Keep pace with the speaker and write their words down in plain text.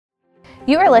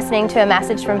You are listening to a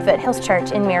message from Foothills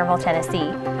Church in Maryville,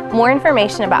 Tennessee. More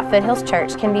information about Foothills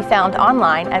Church can be found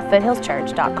online at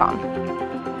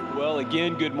foothillschurch.com. Well,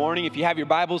 again, good morning. If you have your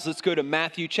Bibles, let's go to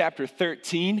Matthew chapter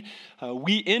 13.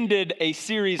 We ended a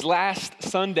series last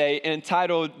Sunday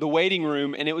entitled The Waiting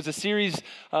Room, and it was a series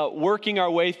working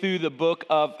our way through the book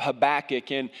of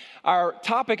Habakkuk. And our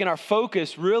topic and our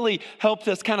focus really helped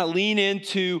us kind of lean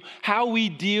into how we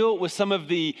deal with some of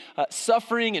the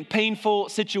suffering and painful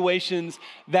situations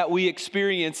that we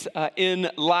experience in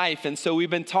life. And so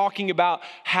we've been talking about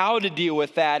how to deal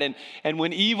with that. And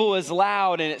when evil is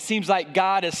loud and it seems like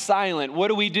God is silent, what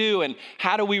do we do and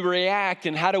how do we react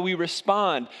and how do we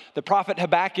respond? The prophet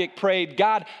Habakkuk prayed,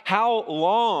 God, how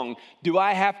long do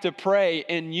I have to pray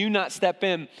and you not step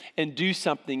in and do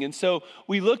something? And so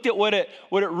we looked at what it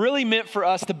really meant for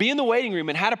us to be in the waiting room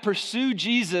and how to pursue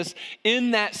Jesus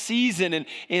in that season.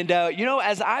 And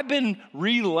as I've been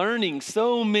relearning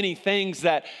so many things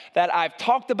that I've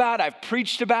talked about, I've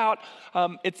preached about,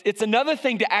 it's another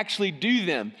thing to actually do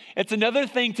them. It's another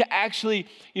thing to actually,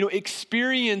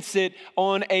 experience it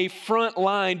on a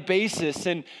frontline basis.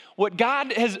 And what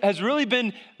God has really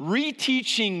been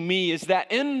reteaching me is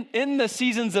that in the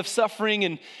seasons of suffering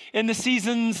and in the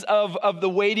seasons of the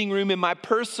waiting room in my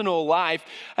personal life,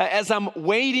 as I'm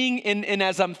waiting and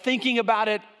as I'm thinking about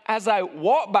it, as I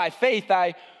walk by faith,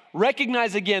 I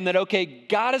recognize again that, okay,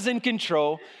 God is in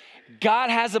control. God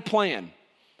has a plan.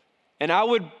 And I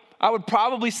would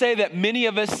probably say that many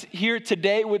of us here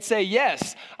today would say,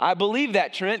 yes, I believe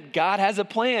that, Trent. God has a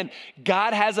plan.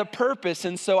 God has a purpose.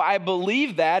 And so I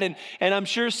believe that. And I'm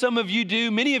sure some of you do,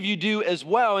 many of you do as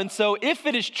well. And so if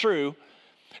it is true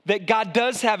that God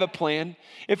does have a plan,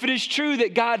 if it is true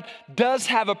that God does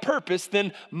have a purpose,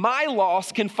 then my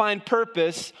loss can find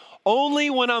purpose only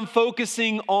when I'm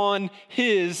focusing on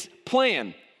His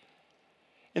plan.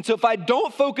 And so if I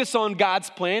don't focus on God's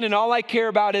plan and all I care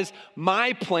about is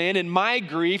my plan and my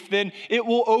grief, then it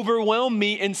will overwhelm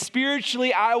me and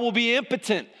spiritually I will be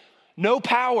impotent, no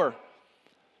power.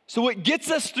 So what gets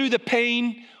us through the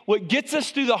pain, what gets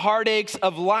us through the heartaches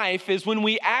of life is when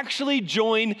we actually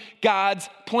join God's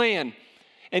plan.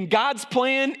 And God's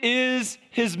plan is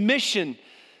His mission.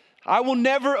 I will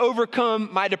never overcome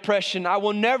my depression. I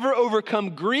will never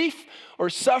overcome grief or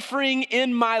suffering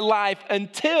in my life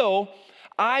until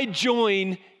I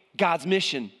join God's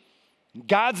mission.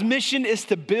 God's mission is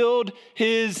to build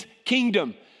His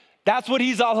kingdom. That's what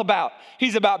He's all about.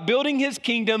 He's about building His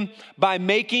kingdom by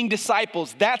making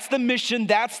disciples. That's the mission.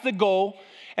 That's the goal.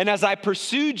 And as I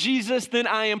pursue Jesus, then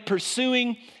I am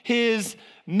pursuing His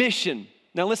mission.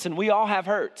 Now listen, we all have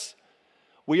hurts.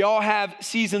 We all have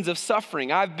seasons of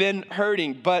suffering. I've been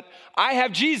hurting, but I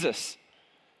have Jesus.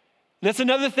 That's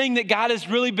another thing that God has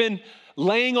really been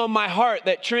laying on my heart,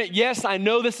 that Trent, yes, I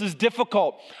know this is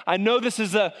difficult. I know this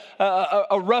is a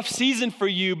rough season for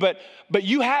you, but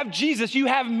you have Jesus, you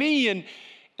have me. And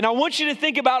I want you to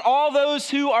think about all those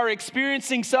who are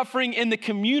experiencing suffering in the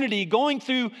community, going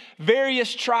through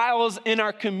various trials in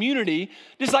our community,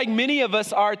 just like many of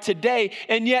us are today,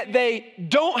 and yet they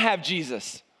don't have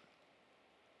Jesus.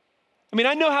 I mean,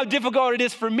 I know how difficult it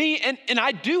is for me, and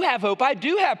I do have hope, I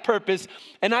do have purpose,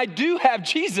 and I do have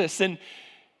Jesus. And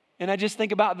I just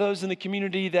think about those in the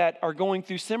community that are going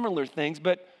through similar things,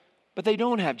 but they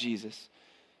don't have Jesus.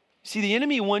 See, the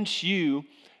enemy wants you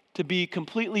to be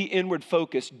completely inward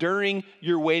focused during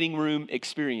your waiting room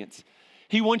experience.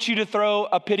 He wants you to throw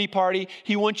a pity party.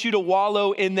 He wants you to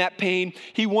wallow in that pain.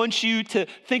 He wants you to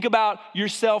think about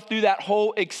yourself through that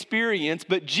whole experience.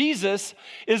 But Jesus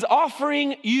is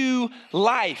offering you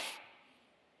life.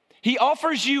 He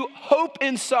offers you hope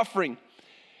in suffering.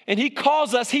 And He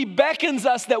calls us, He beckons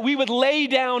us that we would lay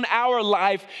down our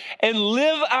life and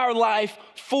live our life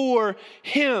for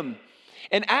Him.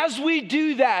 And as we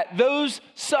do that, those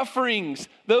sufferings,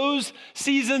 those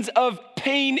seasons of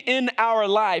pain in our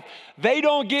life, they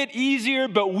don't get easier,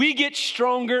 but we get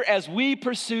stronger as we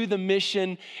pursue the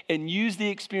mission and use the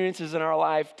experiences in our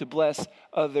life to bless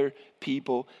other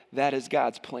people. That is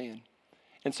God's plan.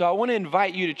 And so I want to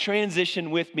invite you to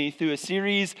transition with me through a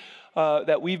series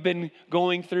that we've been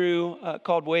going through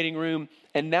called Waiting Room,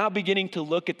 and now beginning to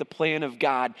look at the plan of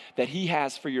God that He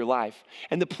has for your life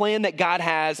and the plan that God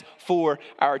has for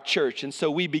our church. And so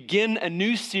we begin a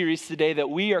new series today that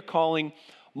we are calling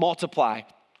Multiply.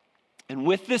 And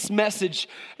with this message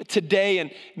today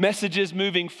and messages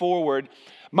moving forward,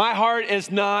 my heart is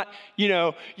not,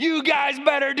 you guys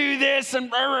better do this and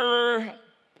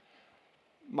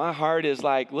my heart is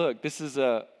like, look, this is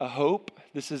a hope.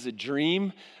 This is a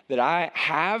dream that I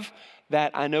have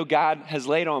that I know God has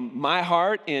laid on my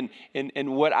heart and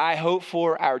what I hope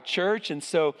for our church. And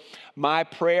so my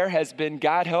prayer has been,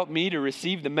 God, help me to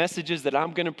receive the messages that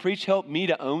I'm going to preach. Help me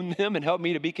to own them and help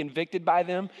me to be convicted by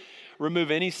them.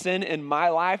 Remove any sin in my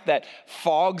life that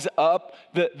fogs up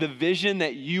the vision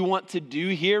that you want to do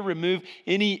here. Remove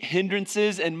any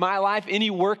hindrances in my life,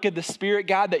 any work of the Spirit,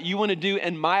 God, that you want to do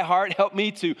in my heart. Help me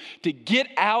to get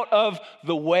out of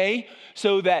the way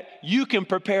so that you can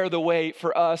prepare the way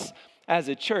for us as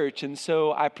a church. And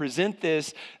so I present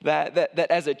this, that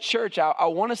as a church, I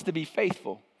want us to be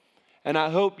faithful. And I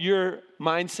hope your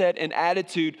mindset and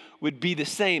attitude would be the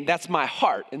same. That's my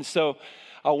heart. And so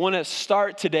I want to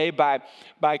start today by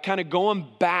kind of going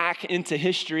back into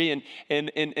history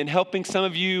and helping some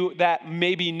of you that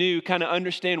may be new kind of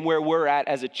understand where we're at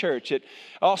as a church. It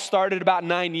all started about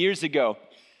 9 years ago.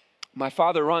 My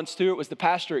father, Ron Stewart, was the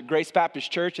pastor at Grace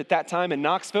Baptist Church at that time in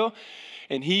Knoxville,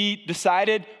 and he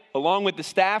decided, along with the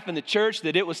staff and the church,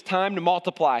 that it was time to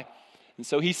multiply. And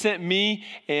so he sent me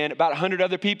and about 100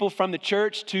 other people from the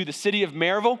church to the city of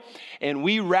Maryville, and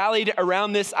we rallied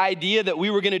around this idea that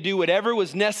we were going to do whatever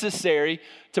was necessary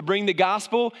to bring the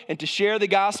gospel and to share the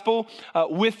gospel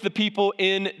with the people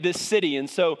in this city. And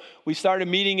so we started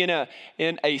meeting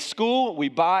in a school. We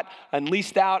bought and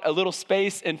leased out a little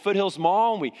space in Foothills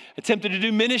Mall, and we attempted to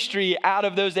do ministry out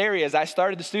of those areas. I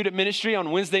started the student ministry on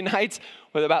Wednesday nights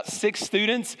with about 6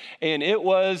 students, and it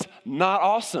was not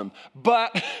awesome,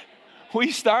 but we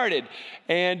started,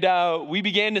 and we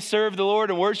began to serve the Lord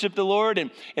and worship the Lord,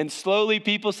 and slowly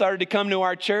people started to come to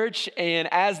our church, and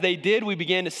as they did, we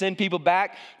began to send people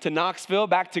back to Knoxville,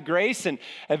 back to Grace, and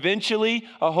eventually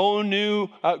a whole new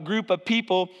group of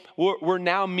people were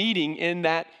now meeting in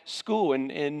that school.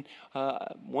 And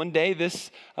one day,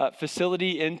 this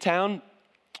facility in town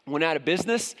went out of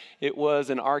business. It was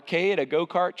an arcade, a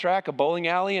go-kart track, a bowling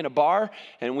alley, and a bar,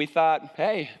 and we thought,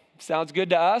 hey, sounds good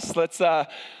to us.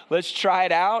 Let's try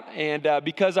it out. And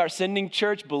because our sending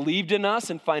church believed in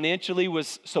us and financially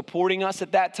was supporting us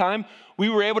at that time, we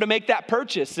were able to make that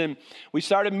purchase. And we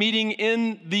started meeting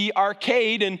in the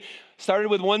arcade and started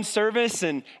with one service.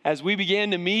 And as we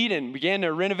began to meet and began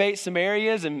to renovate some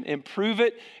areas and improve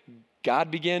it,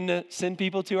 God began to send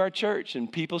people to our church,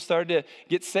 and people started to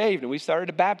get saved, and we started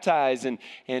to baptize, and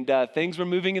things were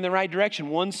moving in the right direction.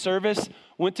 One service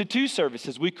went to 2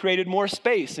 services. We created more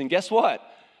space, and guess what?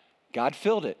 God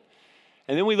filled it.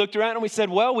 And then we looked around and we said,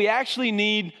 well, we actually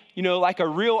need, like a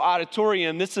real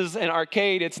auditorium. This is an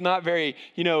arcade. It's not very,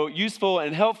 useful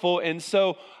and helpful. And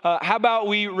so how about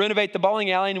we renovate the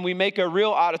bowling alley and we make a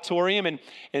real auditorium?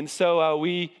 And so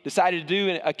we decided to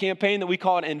do a campaign that we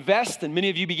called Invest. And many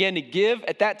of you began to give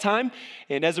at that time.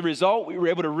 And as a result, we were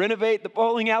able to renovate the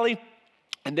bowling alley.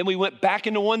 And then we went back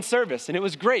into one service. And it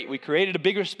was great. We created a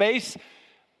bigger space.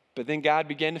 But then God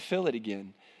began to fill it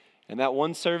again. And that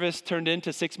one service turned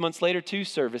into 6 months later, 2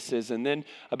 services. And then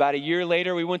about a year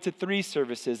later, we went to 3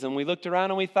 services. And we looked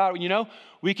around and we thought,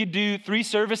 we could do 3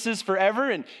 services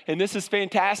forever. And this is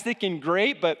fantastic and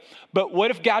great. But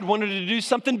what if God wanted to do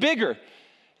something bigger?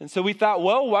 And so we thought,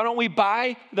 well, why don't we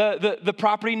buy the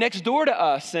property next door to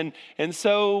us? And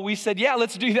so we said, yeah,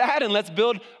 let's do that. And let's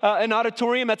build an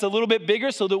auditorium that's a little bit bigger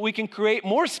so that we can create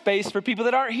more space for people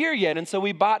that aren't here yet. And so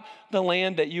we bought the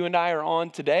land that you and I are on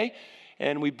today.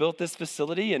 And we built this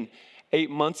facility, and 8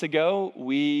 months ago,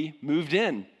 we moved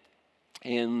in.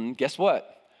 And guess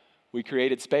what? We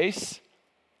created space,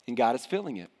 and God is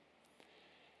filling it.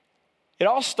 It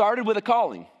all started with a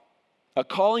calling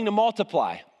to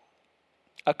multiply,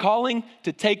 a calling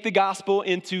to take the gospel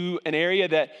into an area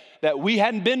that we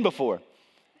hadn't been before.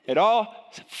 It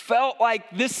all felt like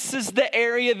this is the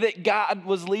area that God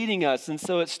was leading us. And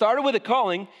so it started with a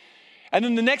calling, and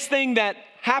then the next thing that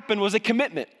happened was a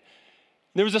commitment.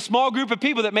 There was a small group of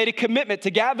people that made a commitment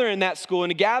to gather in that school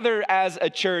and to gather as a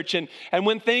church. And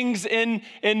when things in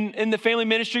the family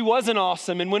ministry wasn't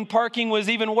awesome, and when parking was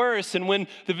even worse, and when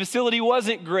the facility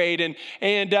wasn't great,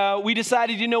 and we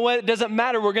decided, it doesn't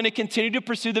matter. We're going to continue to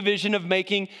pursue the vision of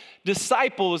making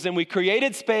disciples. And we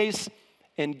created space,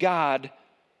 and God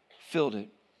filled it.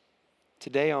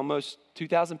 Today, almost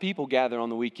 2,000 people gather on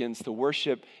the weekends to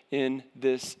worship in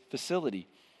this facility.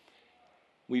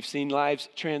 We've seen lives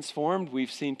transformed. We've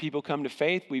seen people come to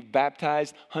faith. We've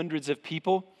baptized hundreds of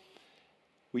people.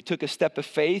 We took a step of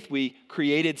faith. We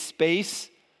created space,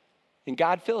 and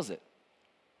God fills it.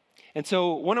 And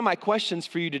so one of my questions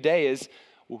for you today is,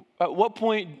 at what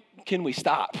point can we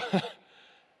stop?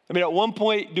 At one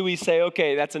point, do we say,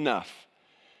 okay, that's enough?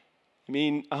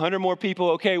 100 more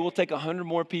people, okay, we'll take 100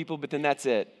 more people, but then that's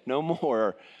it, no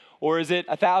more. Or is it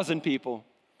 1,000 people?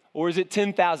 Or is it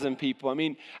 10,000 people?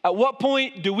 At what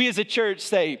point do we as a church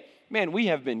say, man, we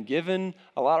have been given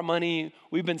a lot of money.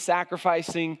 We've been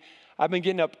sacrificing. I've been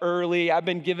getting up early. I've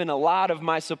been given a lot of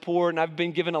my support, and I've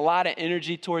been given a lot of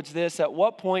energy towards this. At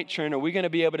what point, Trent, are we going to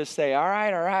be able to say, all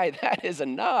right, that is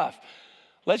enough.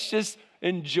 Let's just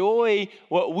enjoy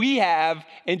what we have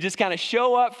and just kind of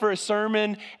show up for a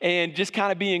sermon and just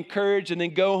kind of be encouraged and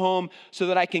then go home so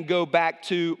that I can go back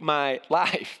to my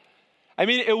life. I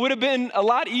mean, it would have been a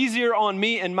lot easier on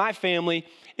me and my family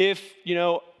if,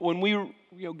 when we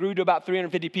grew to about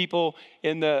 350 people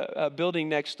in the building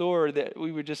next door, that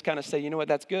we would just kind of say, you know what,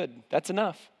 that's good. That's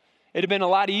enough. It'd have been a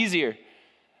lot easier.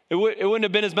 It wouldn't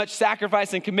have been as much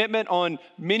sacrifice and commitment on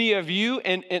many of you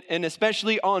and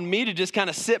especially on me to just kind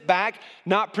of sit back,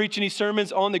 not preach any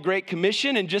sermons on the Great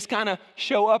Commission and just kind of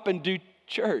show up and do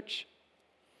church.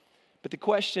 But the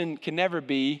question can never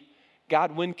be,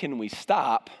 God, when can we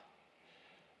stop?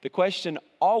 The question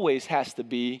always has to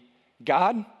be,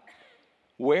 God,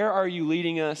 where are you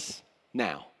leading us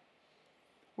now?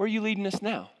 Where are you leading us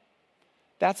now?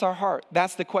 That's our heart.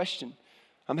 That's the question.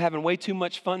 I'm having way too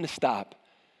much fun to stop.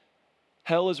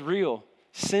 Hell is real.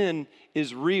 Sin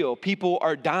is real. People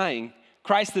are dying.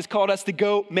 Christ has called us to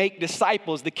go make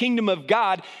disciples. The kingdom of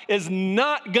God is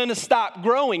not going to stop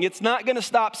growing. It's not going to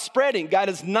stop spreading. God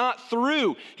is not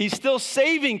through. He's still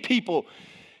saving people.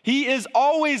 He is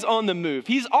always on the move.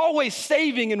 He's always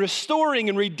saving and restoring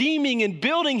and redeeming and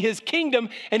building his kingdom.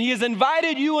 And he has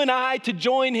invited you and I to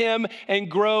join him and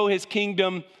grow his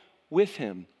kingdom with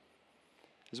him.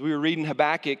 As we were reading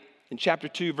Habakkuk in chapter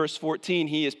 2, verse 14,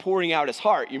 he is pouring out his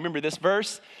heart. You remember this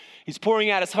verse? He's pouring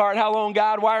out his heart. How long,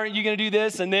 God? Why aren't you going to do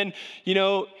this? And then,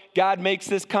 God makes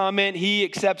this comment. He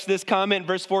accepts this comment.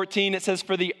 Verse 14, it says,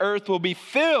 for the earth will be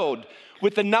filled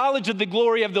with the knowledge of the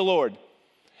glory of the Lord.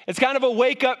 It's kind of a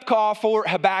wake-up call for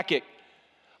Habakkuk.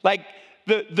 Like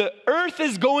the earth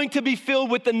is going to be filled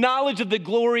with the knowledge of the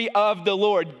glory of the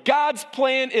Lord. God's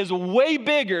plan is way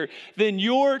bigger than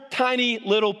your tiny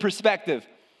little perspective.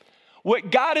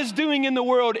 What God is doing in the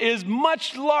world is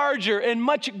much larger and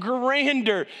much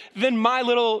grander than my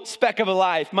little speck of a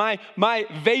life, my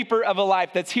vapor of a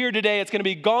life that's here today. It's going to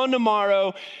be gone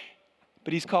tomorrow,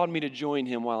 but he's called me to join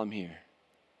him while I'm here.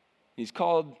 He's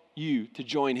called you to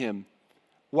join him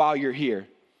while you're here.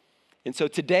 And so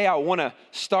today I want to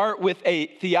start with a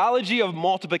theology of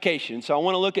multiplication. So I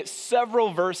want to look at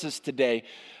several verses today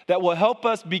that will help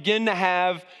us begin to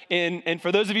have, and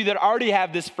for those of you that already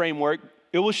have this framework,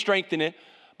 it will strengthen it.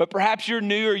 But perhaps you're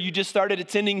new or you just started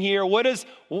attending here. What is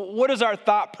our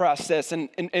thought process and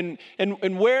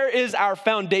where is our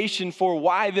foundation for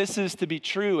why this is to be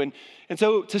true? And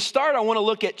so to start, I want to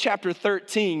look at chapter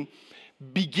 13,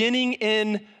 beginning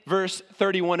in verse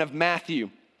 31 of Matthew.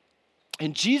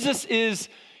 And Jesus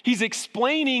he's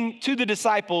explaining to the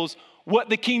disciples what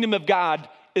the kingdom of God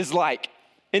is like.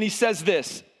 And he says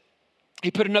this, he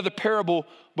put another parable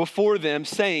before them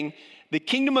saying, the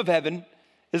kingdom of heaven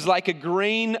is like a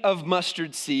grain of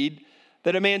mustard seed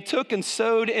that a man took and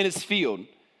sowed in his field.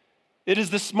 It is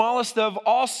the smallest of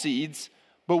all seeds,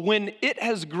 but when it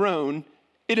has grown,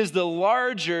 it is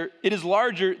larger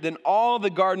than all the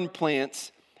garden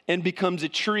plants and becomes a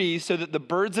tree so that the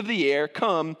birds of the air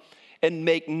come and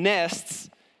make nests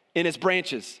in its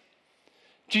branches.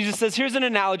 Jesus says, here's an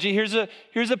analogy, here's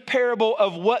a parable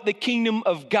of what the kingdom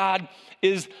of God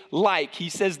is like. He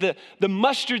says the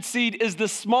mustard seed is the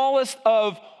smallest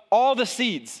of all the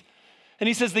seeds. And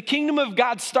he says the kingdom of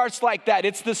God starts like that.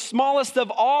 It's the smallest of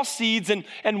all seeds, and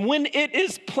when it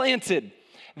is planted,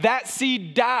 that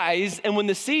seed dies, and when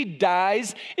the seed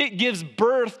dies, it gives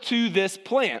birth to this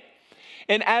plant.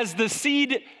 And as the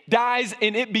seed dies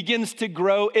and it begins to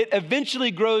grow, it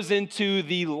eventually grows into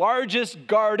the largest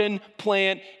garden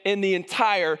plant in the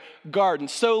entire garden.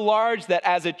 So large that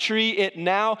as a tree, it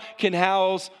now can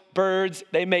house birds.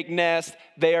 They make nests.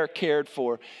 They are cared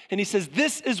for. And he says,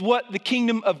 this is what the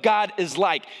kingdom of God is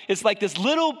like. It's like this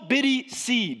little bitty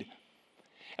seed.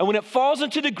 And when it falls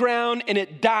into the ground and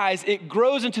it dies, it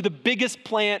grows into the biggest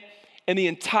plant in the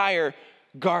entire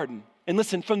garden. And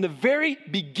listen, from the very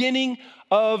beginning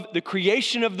of the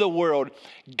creation of the world,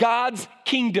 God's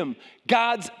kingdom,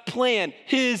 God's plan,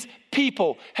 his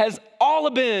people has all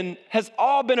been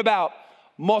about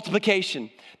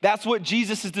multiplication. That's what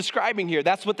Jesus is describing here.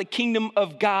 That's what the kingdom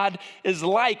of God is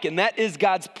like, and that is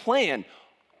God's plan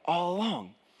all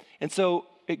along. And so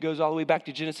it goes all the way back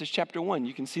to Genesis chapter 1.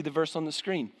 You can see the verse on the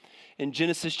screen. In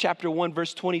Genesis chapter 1,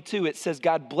 verse 22, it says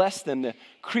God blessed them, the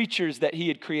creatures that he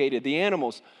had created, the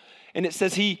animals. And it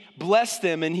says he blessed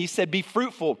them and he said, be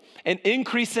fruitful and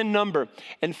increase in number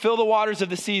and fill the waters of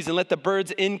the seas and let the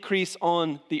birds increase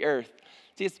on the earth.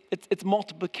 See, it's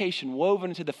multiplication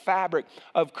woven into the fabric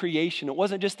of creation. It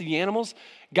wasn't just the animals.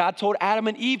 God told Adam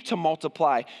and Eve to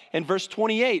multiply. In verse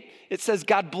 28, it says,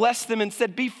 God blessed them and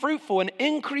said, be fruitful and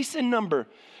increase in number.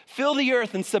 Fill the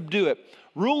earth and subdue it.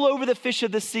 Rule over the fish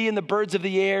of the sea and the birds of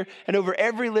the air and over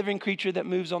every living creature that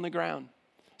moves on the ground.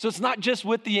 So it's not just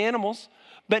with the animals,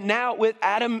 but now with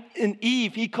Adam and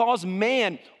Eve, he calls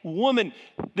man, woman.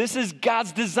 This is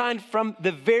God's design from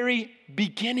the very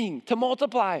beginning to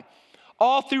multiply.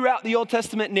 All throughout the Old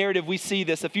Testament narrative, we see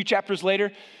this. A few chapters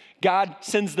later, God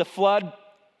sends the flood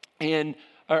and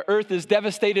our earth is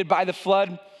devastated by the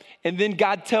flood. And then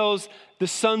God tells the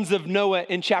sons of Noah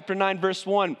in chapter 9, verse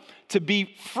 1, to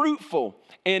be fruitful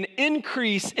and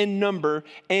increase in number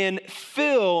and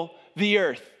fill the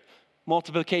earth.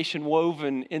 Multiplication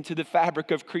woven into the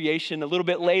fabric of creation. A little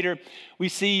bit later, we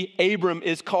see Abram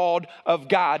is called of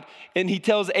God, and he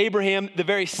tells Abraham the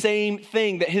very same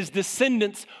thing, that his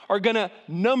descendants are going to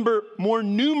number more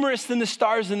numerous than the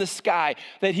stars in the sky,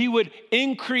 that he would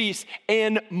increase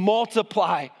and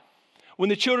multiply. When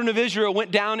the children of Israel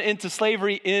went down into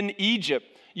slavery in Egypt,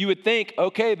 you would think,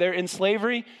 okay, they're in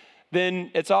slavery,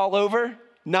 then it's all over.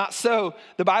 Not so.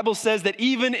 The Bible says that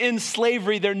even in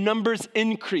slavery, their numbers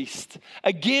increased.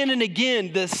 Again and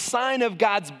again, the sign of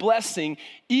God's blessing,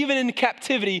 even in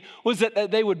captivity, was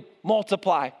that they would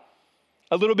multiply.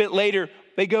 A little bit later,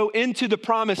 they go into the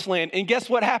promised land. And guess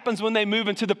what happens when they move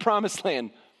into the promised land?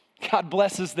 God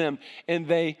blesses them and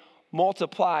they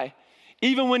multiply.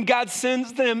 Even when God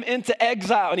sends them into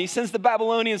exile and he sends the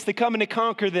Babylonians to come and to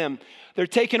conquer them, they're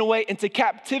taken away into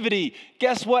captivity.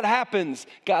 Guess what happens?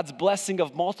 God's blessing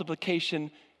of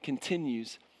multiplication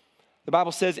continues. The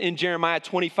Bible says in Jeremiah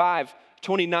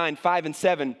 29, 5 and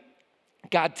 7,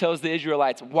 God tells the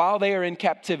Israelites, while they are in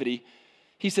captivity,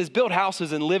 he says, build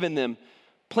houses and live in them,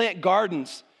 plant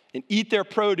gardens and eat their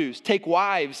produce, take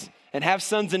wives and have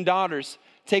sons and daughters,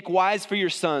 take wives for your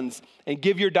sons and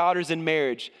give your daughters in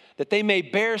marriage, that they may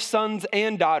bear sons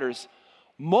and daughters.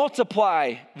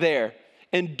 Multiply there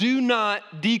and do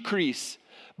not decrease,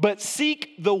 but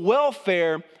seek the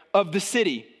welfare of the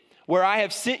city where I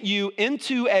have sent you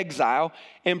into exile,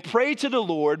 and pray to the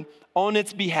Lord on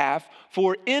its behalf,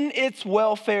 for in its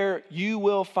welfare you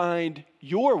will find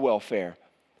your welfare.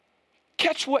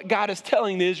 Catch what God is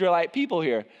telling the Israelite people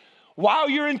here. While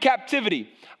you're in captivity,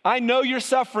 I know you're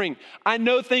suffering. I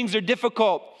know things are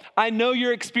difficult. I know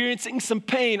you're experiencing some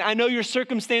pain. I know your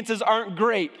circumstances aren't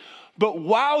great. But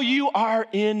while you are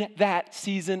in that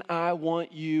season, I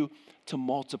want you to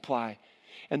multiply.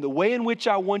 And the way in which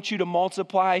I want you to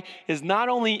multiply is not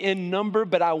only in number,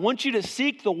 but I want you to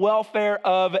seek the welfare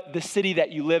of the city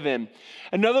that you live in.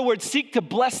 In other words, seek to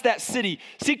bless that city,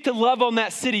 seek to love on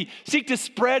that city, seek to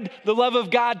spread the love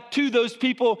of God to those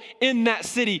people in that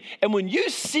city. And when you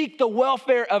seek the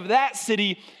welfare of that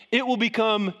city, it will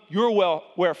become your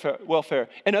welfare.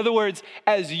 In other words,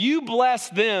 as you bless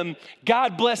them,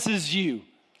 God blesses you.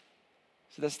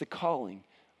 So that's the calling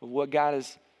of what God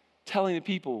is telling the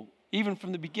people, even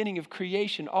from the beginning of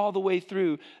creation all the way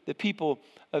through the people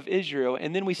of Israel.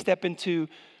 And then we step into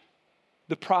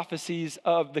the prophecies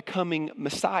of the coming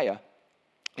Messiah.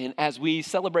 And as we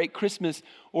celebrate Christmas,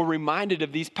 we're reminded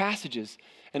of these passages.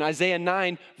 In Isaiah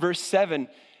 9, verse 7,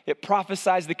 it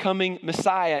prophesies the coming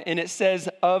Messiah, and it says,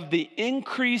 of the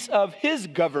increase of his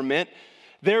government,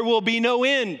 there will be no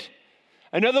end.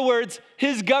 In other words,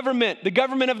 his government, the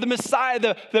government of the Messiah,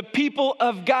 the people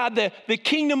of God, the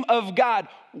kingdom of God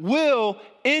will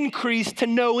increase to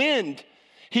no end.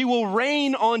 He will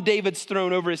reign on David's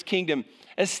throne over his kingdom,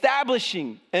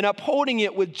 establishing and upholding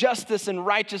it with justice and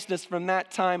righteousness from that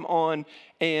time on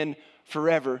and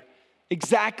forever.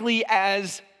 Exactly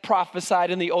as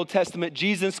prophesied in the Old Testament,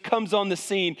 Jesus comes on the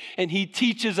scene and he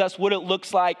teaches us what it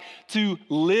looks like to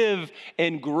live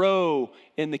and grow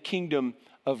in the kingdom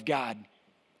of God.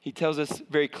 He tells us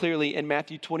very clearly in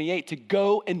Matthew 28 to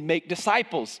go and make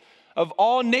disciples of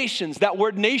all nations. That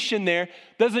word nation there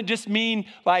doesn't just mean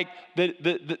like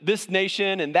this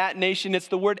nation and that nation. It's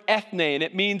the word ethne, and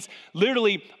it means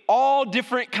literally all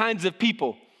different kinds of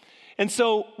people. And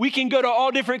so we can go to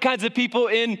all different kinds of people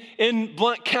in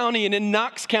Blount County and in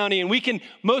Knox County, and we can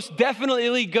most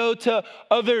definitely go to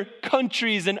other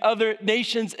countries and other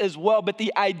nations as well. But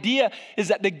the idea is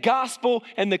that the gospel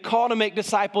and the call to make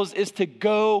disciples is to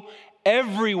go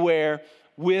everywhere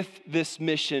with this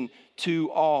mission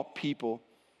to all people.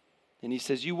 And he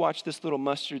says, you watch this little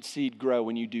mustard seed grow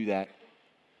when you do that.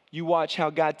 You watch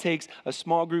how God takes a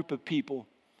small group of people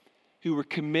who were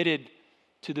committed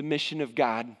to the mission of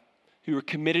God, who are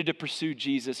committed to pursue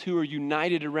Jesus, who are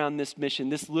united around this mission,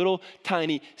 this little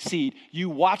tiny seed. You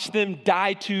watch them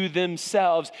die to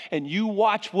themselves, and you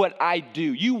watch what I do.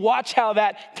 You watch how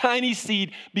that tiny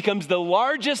seed becomes the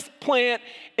largest plant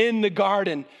in the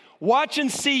garden. Watch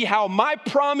and see how my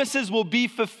promises will be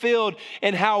fulfilled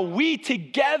and how we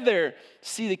together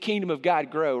see the kingdom of God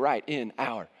grow right in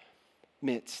our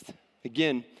midst.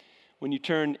 Again, when you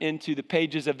turn into the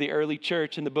pages of the early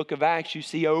church in the book of Acts, you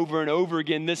see over and over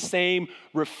again this same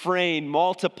refrain: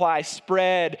 multiply,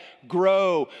 spread,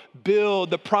 grow, build.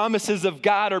 The promises of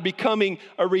God are becoming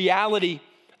a reality.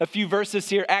 A few verses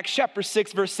here, Acts chapter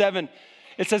 6, verse 7.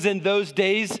 It says, in those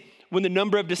days when the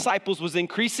number of disciples was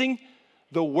increasing,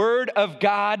 the word of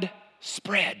God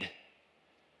spread.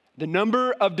 The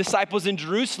number of disciples in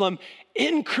Jerusalem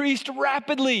increased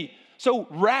rapidly. So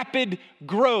rapid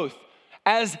growth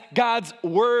as God's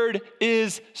word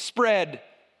is spread.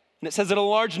 And it says that a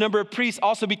large number of priests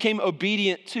also became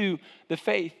obedient to the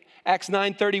faith. Acts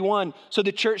 9:31. So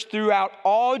the church throughout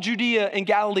all Judea and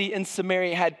Galilee and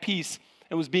Samaria had peace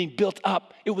and was being built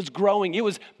up. It was growing. It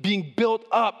was being built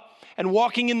up and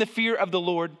walking in the fear of the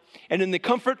Lord and in the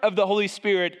comfort of the Holy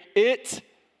Spirit. It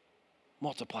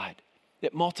multiplied.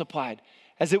 It multiplied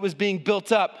as it was being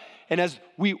built up. And as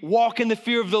we walk in the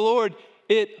fear of the Lord,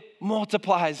 it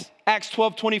multiplies. Acts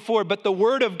 12:24, but the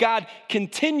word of God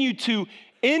continued to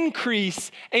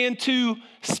increase and to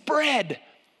spread.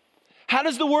 How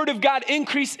does the word of God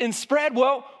increase and spread?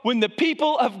 Well, when the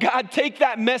people of God take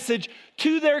that message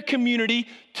to their community,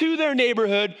 to their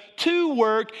neighborhood, to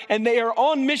work, and they are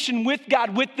on mission with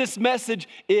God with this message,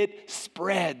 it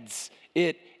spreads,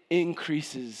 it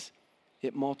increases,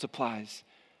 it multiplies.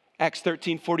 Acts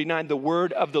 13:49, the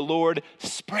word of the Lord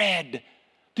spread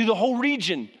through the whole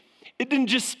region. It didn't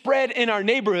just spread in our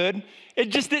neighborhood. It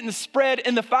just didn't spread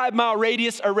in the 5-mile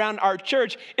radius around our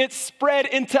church. It spread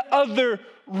into other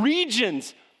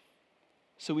regions.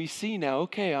 So we see now,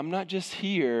 okay, I'm not just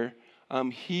here,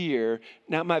 I'm here.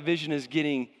 Now my vision is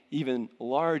getting even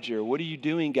larger. What are you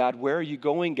doing, God? Where are you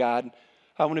going, God?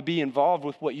 I want to be involved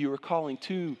with what you are calling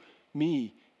to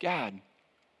me, God.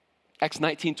 Acts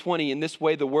 19:20, in this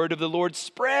way the word of the Lord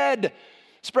spread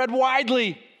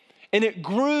widely, and it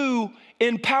grew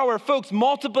in power. Folks,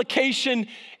 multiplication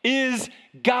is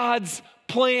God's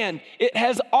plan. It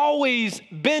has always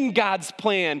been God's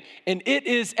plan, and it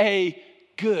is a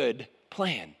good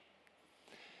plan.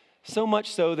 So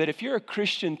much so that if you're a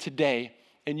Christian today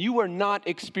and you are not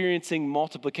experiencing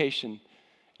multiplication,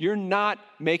 you're not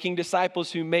making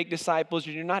disciples who make disciples,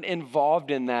 you're not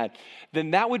involved in that,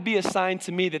 then that would be a sign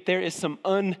to me that there is some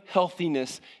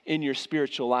unhealthiness in your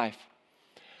spiritual life.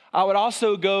 I would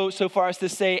also go so far as to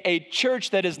say a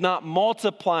church that is not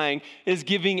multiplying is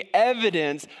giving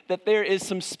evidence that there is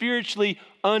some spiritually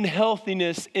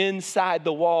unhealthiness inside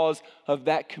the walls of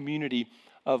that community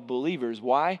of believers.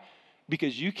 Why?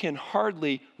 Because you can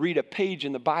hardly read a page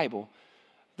in the Bible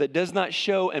that does not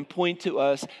show and point to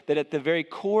us that at the very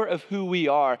core of who we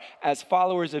are as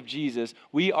followers of Jesus,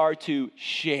 we are to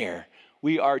share,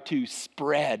 we are to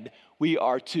spread, we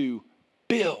are to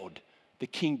build the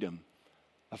kingdom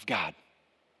of God.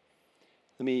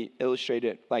 Let me illustrate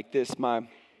it like this. My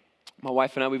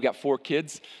wife and I, we've got 4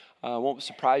 kids. Won't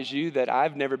surprise you that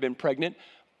I've never been pregnant,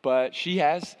 but she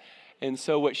has. And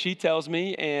so what she tells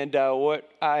me and what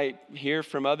I hear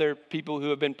from other people who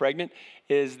have been pregnant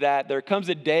is that there comes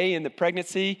a day in the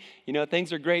pregnancy, you know,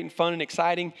 things are great and fun and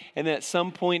exciting, and then at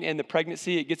some point in the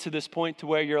pregnancy, it gets to this point to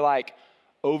where you're like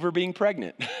over being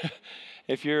pregnant.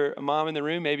 If you're a mom in the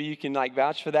room, maybe you can like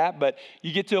vouch for that, but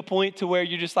you get to a point to where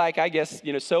you're just like, I guess,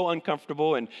 you know, so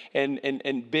uncomfortable and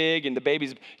big, and the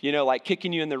baby's, you know, like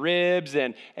kicking you in the ribs,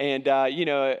 and you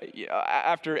know,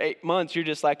 after 8 months, you're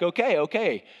just like,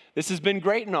 okay, this has been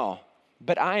great and all,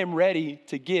 but I am ready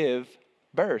to give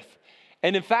birth.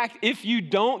 And in fact, if you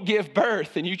don't give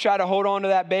birth and you try to hold on to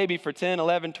that baby for 10,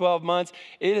 11, 12 months,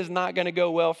 it is not going to go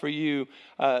well for you,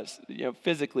 you know,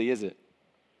 physically, is it?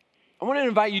 I want to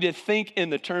invite you to think in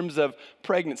the terms of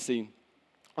pregnancy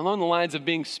along the lines of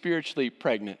being spiritually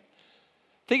pregnant.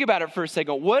 Think about it for a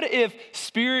second. What if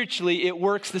spiritually it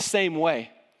works the same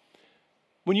way?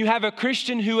 When you have a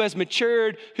Christian who has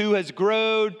matured, who has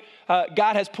grown,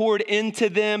 God has poured into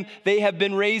them, they have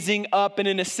been raising up, and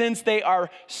in a sense they are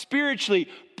spiritually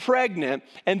pregnant,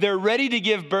 and they're ready to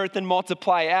give birth and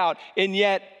multiply out, and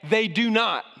yet they do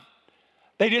not.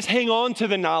 They just hang on to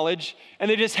the knowledge, and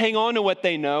they just hang on to what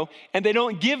they know, and they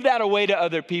don't give that away to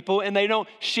other people, and they don't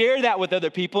share that with other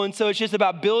people. And so it's just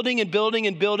about building and building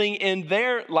and building in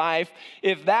their life.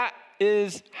 If that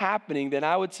is happening, then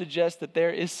I would suggest that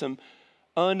there is some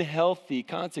unhealthy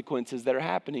consequences that are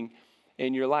happening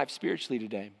in your life spiritually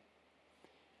today.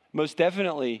 Most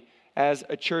definitely, as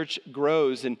a church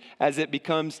grows and as it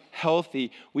becomes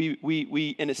healthy,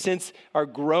 we in a sense are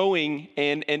growing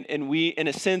and we in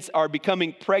a sense are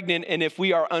becoming pregnant. And if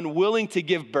we are unwilling to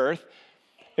give birth,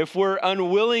 if we're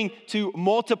unwilling to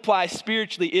multiply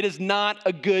spiritually, it is not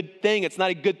a good thing. It's not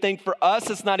a good thing for us.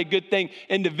 It's not a good thing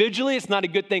individually. It's not a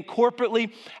good thing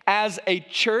corporately as a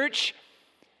church.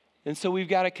 And so we've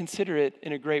got to consider it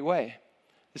in a great way.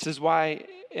 This is why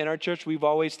in our church we've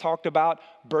always talked about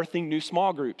birthing new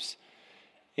small groups.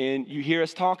 And you hear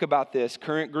us talk about this.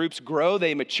 Current groups grow,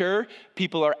 they mature,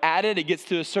 people are added. It gets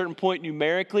to a certain point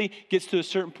numerically, gets to a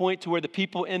certain point to where the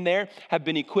people in there have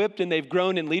been equipped and they've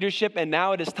grown in leadership. And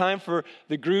now it is time for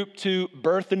the group to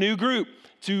birth a new group,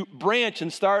 to branch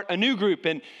and start a new group.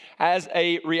 And as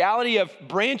a reality of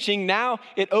branching, now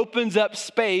it opens up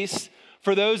space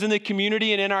for those in the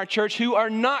community and in our church who are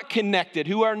not connected,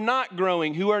 who are not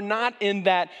growing, who are not in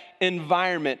that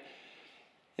environment.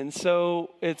 And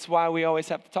so it's why we always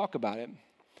have to talk about it.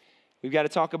 We've got to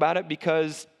talk about it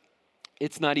because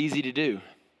it's not easy to do.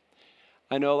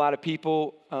 I know a lot of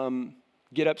people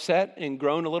get upset and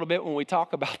groan a little bit when we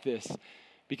talk about this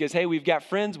because, hey, we've got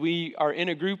friends, we are in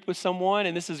a group with someone,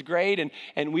 and this is great,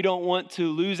 and we don't want to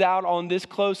lose out on this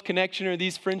close connection or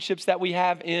these friendships that we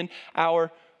have in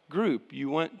our group. You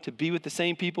want to be with the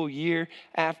same people year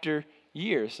after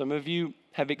year. Some of you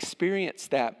have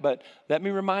experienced that, but let me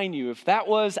remind you, if that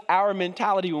was our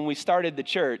mentality when we started the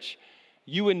church,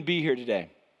 you wouldn't be here today.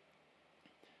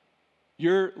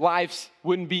 Your lives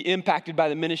wouldn't be impacted by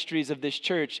the ministries of this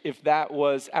church if that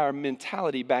was our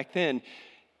mentality back then.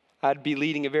 I'd be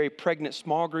leading a very pregnant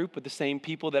small group with the same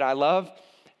people that I love,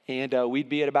 and we'd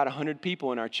be at about 100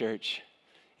 people in our church.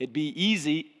 It'd be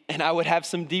easy, and I would have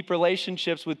some deep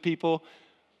relationships with people,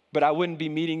 but I wouldn't be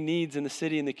meeting needs in the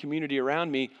city and the community around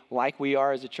me like we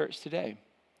are as a church today.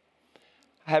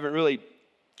 I haven't really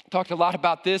talked a lot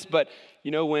about this, but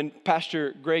you know, when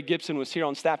Pastor Greg Gibson was here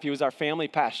on staff, he was our family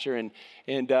pastor, and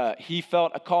he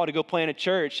felt a call to go plant a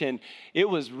church, and it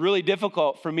was really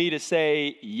difficult for me to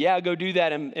say, yeah, go do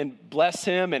that and bless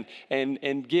him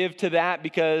and give to that,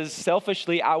 because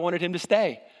selfishly, I wanted him to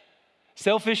stay.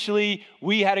 Selfishly,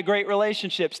 we had a great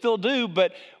relationship, still do,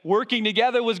 but working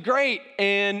together was great,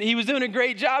 and he was doing a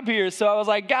great job here. So I was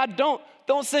like, God,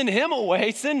 don't send him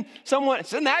away. Send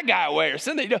that guy away, or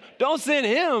don't send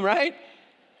him, right?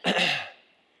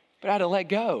 But I had to let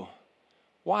go.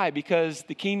 Why? Because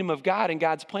the kingdom of God and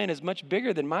God's plan is much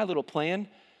bigger than my little plan.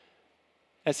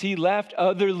 As he left,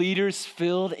 other leaders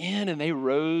filled in, and they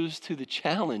rose to the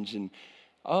challenge. And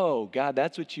oh, God,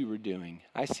 that's what you were doing.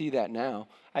 I see that now.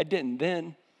 I didn't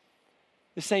then.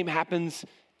 The same happens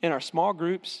in our small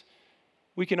groups.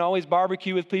 We can always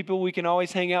barbecue with people. We can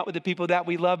always hang out with the people that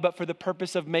we love. But for the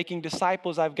purpose of making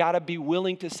disciples, I've got to be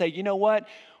willing to say, you know what?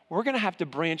 We're going to have to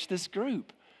branch this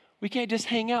group. We can't just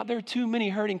hang out. There are too many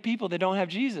hurting people that don't have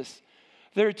Jesus.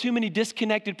 There are too many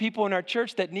disconnected people in our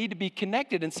church that need to be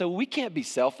connected. And so we can't be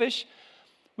selfish.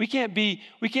 We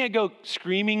can't go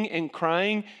screaming and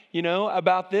crying,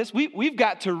 about this. We've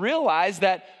got to realize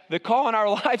that the call in our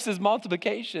lives is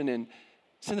multiplication, and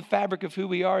it's in the fabric of who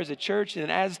we are as a church.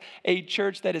 And as a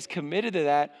church that is committed to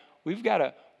that, we've got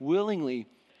to willingly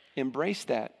embrace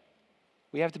that.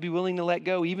 We have to be willing to let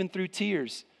go, even through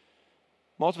tears.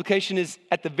 Multiplication is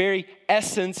at the very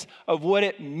essence of what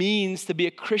it means to be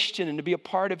a Christian and to be a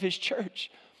part of his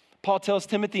church. Paul tells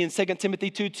Timothy in 2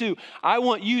 Timothy 2:2, I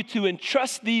want you to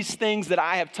entrust these things that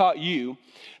I have taught you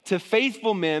to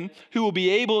faithful men who will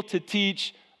be able to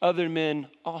teach other men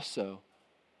also.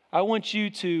 I want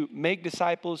you to make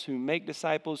disciples who make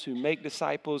disciples who make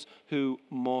disciples who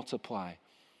multiply.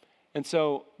 And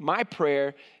so my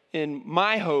prayer and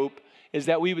my hope is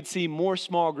that we would see more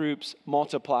small groups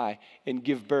multiply and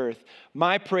give birth.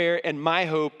 My prayer and my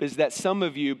hope is that some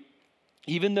of you,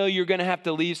 even though you're going to have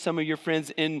to leave some of your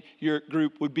friends in your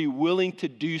group, would be willing to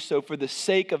do so for the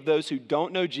sake of those who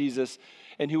don't know Jesus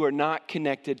and who are not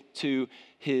connected to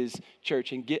his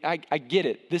church. And I get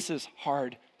it. This is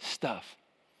hard stuff.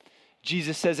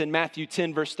 Jesus says in Matthew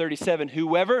 10, verse 37,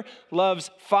 whoever loves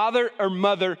father or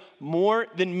mother more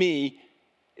than me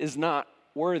is not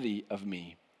worthy of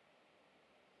me.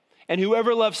 And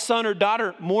whoever loves son or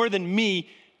daughter more than me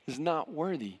is not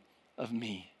worthy of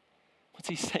me. What's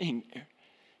he saying there?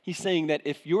 He's saying that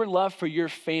if your love for your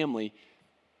family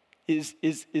is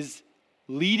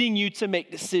leading you to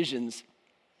make decisions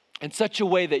in such a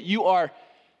way that you are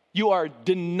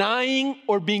denying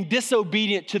or being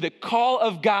disobedient to the call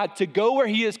of God to go where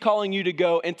he is calling you to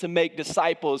go and to make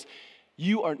disciples,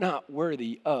 you are not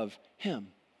worthy of him.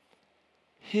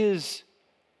 His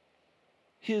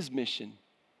mission,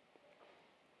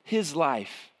 his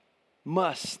life,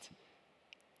 must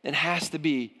and has to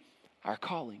be our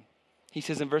calling. He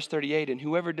says in verse 38, and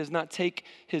whoever does not take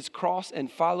his cross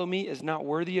and follow me is not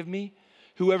worthy of me.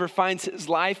 Whoever finds his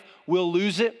life will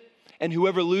lose it, and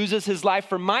whoever loses his life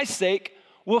for my sake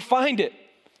will find it.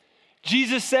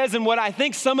 Jesus says, and what I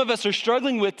think some of us are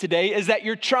struggling with today is that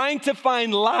you're trying to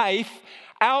find life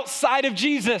outside of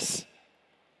Jesus.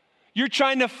 You're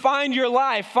trying to find your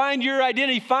life, find your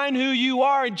identity, find who you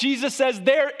are. And Jesus says,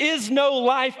 there is no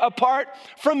life apart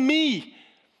from me.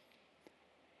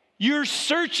 You're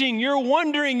searching, you're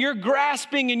wondering, you're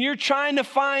grasping, and you're trying to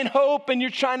find hope and you're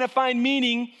trying to find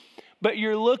meaning, but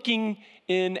you're looking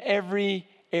in every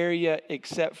area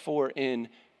except for in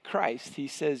Christ. He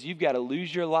says, you've got to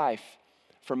lose your life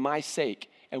for my sake.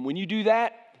 And when you do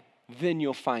that, then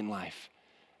you'll find life.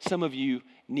 Some of you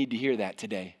need to hear that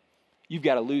today. You've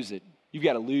got to lose it. You've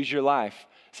got to lose your life.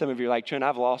 Some of you are like, Trent,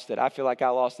 I've lost it. I feel like I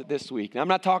lost it this week. Now, I'm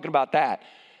not talking about that.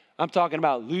 I'm talking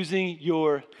about losing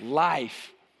your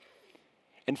life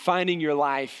and finding your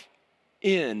life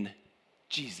in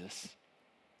Jesus,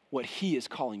 what he is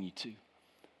calling you to,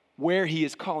 where he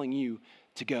is calling you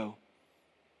to go.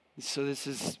 So this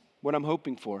is what I'm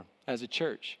hoping for as a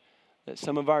church, that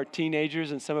some of our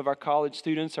teenagers and some of our college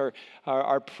students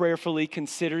are prayerfully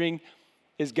considering,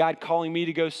 is God calling me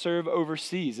to go serve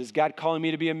overseas? Is God calling me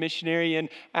to be a missionary in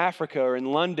Africa or in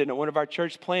London at one of our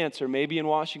church plants, or maybe in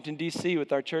Washington, D.C.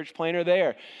 with our church planter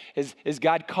there? Is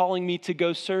God calling me to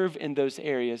go serve in those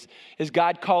areas? Is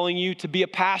God calling you to be a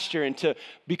pastor and to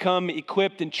become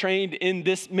equipped and trained in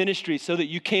this ministry so that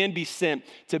you can be sent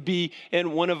to be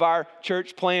in one of our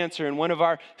church plants or in one of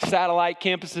our satellite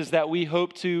campuses that we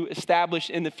hope to establish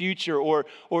in the future, or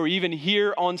even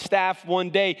here on staff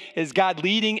one day? Is God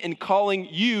leading and calling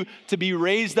you to be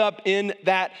raised up in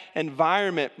that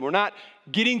environment? We're not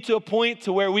getting to a point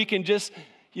to where we can just,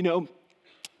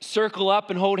 circle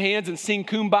up and hold hands and sing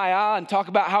Kumbaya and talk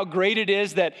about how great it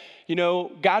is that,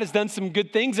 God has done some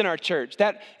good things in our church.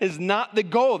 That is not the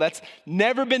goal. That's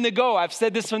never been the goal. I've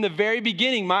said this from the very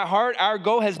beginning. My heart, our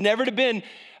goal has never been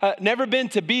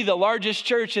to be the largest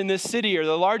church in this city or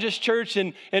the largest church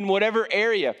in whatever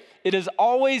area. It has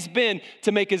always been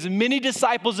to make as many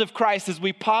disciples of Christ as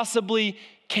we possibly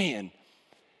can.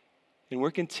 And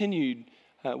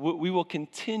we will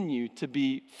continue to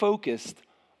be focused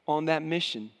on that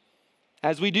mission.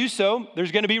 As we do so,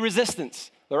 there's going to be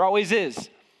resistance. There always is.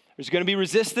 There's going to be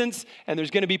resistance, and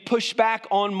there's going to be pushback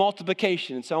on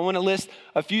multiplication. And so I want to list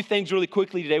a few things really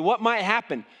quickly today. What might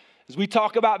happen as we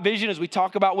talk about vision, as we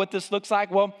talk about what this looks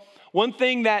like? Well, one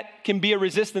thing that can be a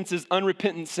resistance is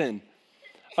unrepentant sin.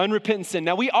 Unrepentant sin.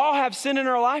 Now, we all have sin in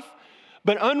our life,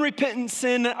 but unrepentant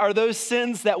sin are those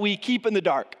sins that we keep in the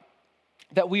dark,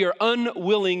 that we are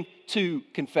unwilling to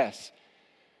confess.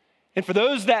 And for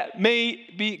those that may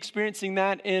be experiencing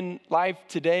that in life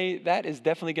today, that is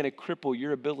definitely going to cripple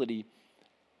your ability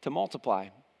to multiply.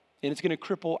 And it's going to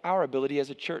cripple our ability as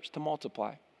a church to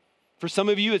multiply. For some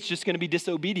of you, it's just going to be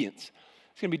disobedience.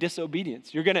 It's going to be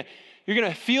disobedience. You're going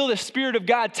to feel the Spirit of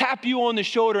God tap you on the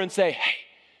shoulder and say, hey,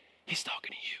 he's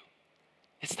talking to you.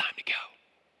 It's time to go.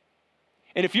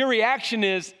 And if your reaction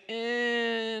is,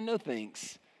 no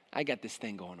thanks, I got this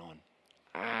thing going on.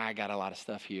 I got a lot of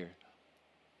stuff here.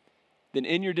 Then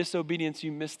in your disobedience,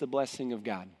 you miss the blessing of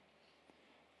God.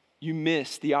 You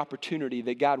miss the opportunity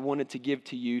that God wanted to give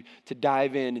to you to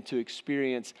dive in and to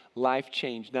experience life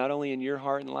change, not only in your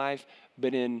heart and life,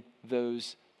 but in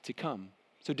those to come.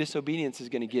 So disobedience is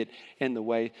going to get in the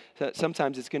way.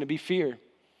 Sometimes it's going to be fear.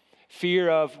 Fear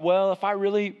of, well, if I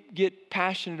really get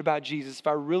passionate about Jesus, if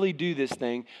I really do this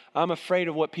thing, I'm afraid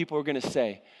of what people are going to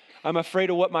say. I'm afraid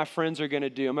of what my friends are going to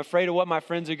do. I'm afraid of what my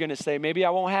friends are going to say. Maybe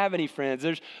I won't have any friends.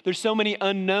 There's so many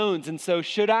unknowns. And so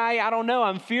should I? I don't know.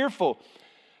 I'm fearful.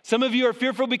 Some of you are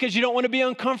fearful because you don't want to be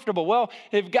uncomfortable. Well,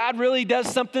 if God really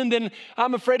does something, then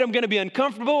I'm afraid I'm going to be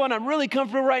uncomfortable, and I'm really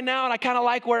comfortable right now, and I kind of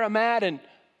like where I'm at. And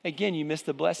again, you miss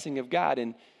the blessing of God.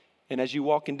 And as you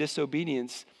walk in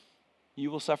disobedience, you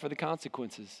will suffer the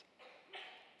consequences.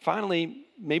 Finally,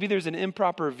 maybe there's an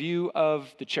improper view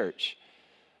of the church.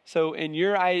 So in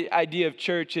your idea of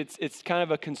church, it's kind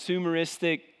of a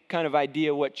consumeristic kind of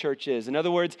idea of what church is. In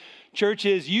other words, church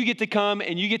is you get to come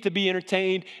and you get to be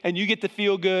entertained and you get to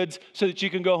feel goods so that you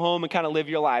can go home and kind of live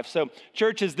your life. So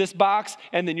church is this box,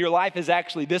 and then your life is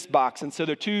actually this box. And so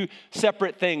they're two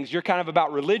separate things. You're kind of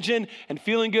about religion and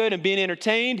feeling good and being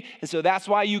entertained. And so that's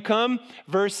why you come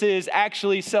versus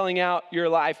actually selling out your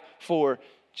life for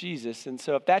Jesus. And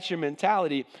so if that's your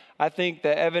mentality, I think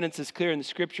the evidence is clear in the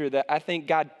scripture that I think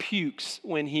God pukes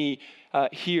when he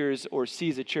hears or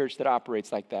sees a church that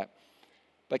operates like that.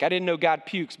 Like, I didn't know God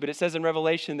pukes, but it says in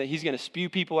Revelation that he's going to spew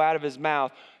people out of his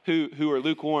mouth who are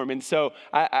lukewarm. And so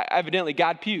evidently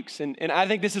God pukes. And I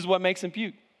think this is what makes him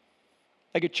puke.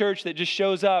 Like a church that just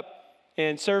shows up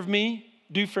and serve me,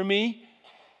 do for me.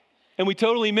 And we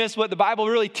totally miss what the Bible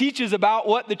really teaches about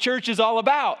what the church is all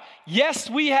about. Yes,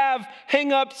 we have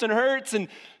hang-ups and hurts and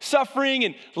suffering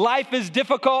and life is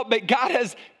difficult, but God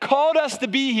has called us to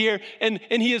be here and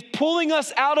he is pulling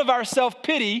us out of our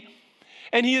self-pity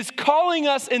and he is calling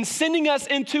us and sending us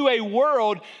into a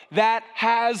world that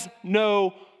has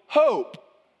no hope.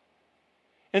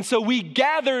 And so we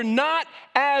gather not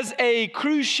as a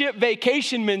cruise ship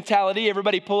vacation mentality,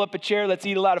 everybody pull up a chair, let's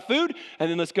eat a lot of food,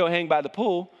 and then let's go hang by the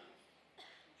pool.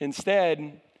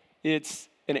 Instead, it's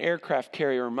an aircraft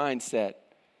carrier mindset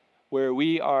where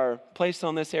we are placed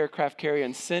on this aircraft carrier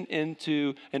and sent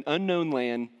into an unknown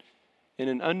land in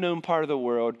an unknown part of the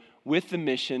world with the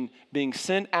mission, being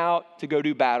sent out to go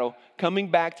do battle,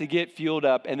 coming back to get fueled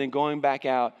up, and then going back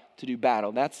out to do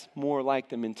battle. That's more like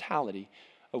the mentality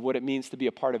of what it means to be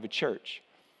a part of a church.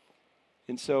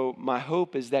 And so my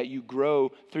hope is that you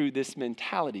grow through this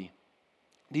mentality.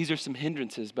 These are some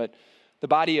hindrances, but the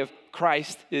body of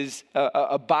Christ is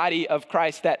a body of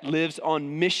Christ that lives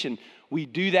on mission. We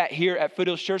do that here at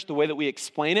Foothills Church. The way that we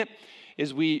explain it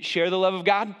is we share the love of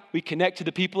God, we connect to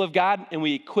the people of God, and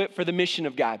we equip for the mission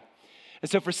of God. And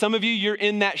so for some of you, you're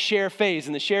in that share phase.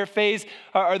 And the share phase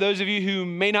are those of you who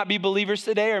may not be believers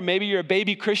today, or maybe you're a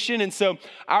baby Christian. And so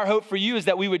our hope for you is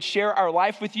that we would share our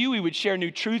life with you. We would share new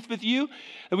truth with you.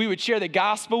 That we would share the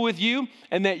gospel with you.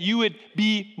 And that you would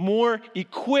be more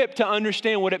equipped to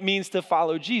understand what it means to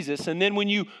follow Jesus. And then when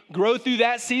you grow through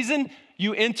that season,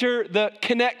 you enter the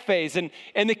connect phase. And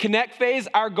in the connect phase,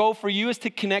 our goal for you is to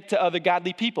connect to other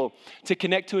godly people, to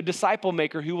connect to a disciple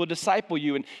maker who will disciple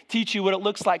you and teach you what it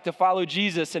looks like to follow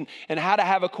Jesus and how to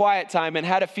have a quiet time and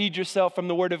how to feed yourself from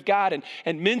the Word of God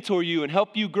and mentor you and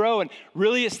help you grow and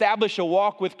really establish a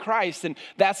walk with Christ. And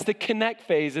that's the connect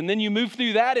phase. And then you move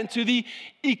through that into the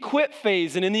equip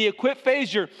phase. And in the equip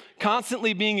phase, you're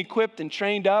constantly being equipped and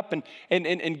trained up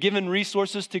and given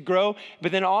resources to grow.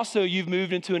 But then also you've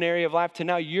moved into an area of life to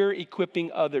now you're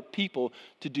equipping other people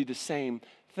to do the same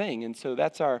thing. And so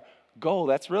that's our goal.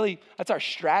 That's our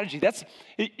strategy. That's,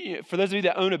 for those of you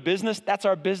that own a business, that's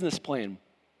our business plan.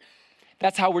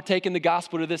 That's how we're taking the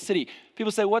gospel to this city.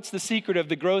 People say, what's the secret of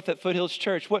the growth at Foothills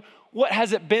Church? What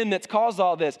has it been that's caused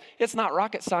all this? It's not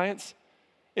rocket science.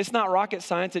 It's not rocket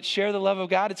science. It's share the love of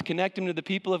God. It's connect them to the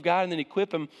people of God and then equip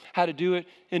them how to do it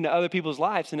into other people's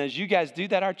lives. And as you guys do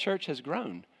that, our church has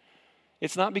grown.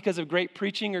 It's not because of great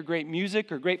preaching or great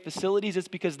music or great facilities. It's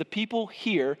because the people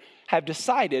here have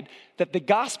decided that the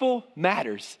gospel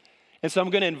matters. And so I'm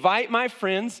going to invite my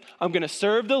friends. I'm going to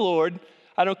serve the Lord.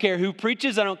 I don't care who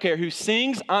preaches. I don't care who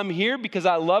sings. I'm here because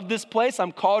I love this place.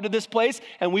 I'm called to this place.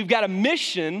 And we've got a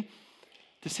mission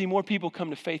to see more people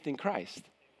come to faith in Christ.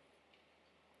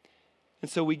 And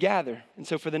so we gather. And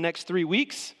so for the next 3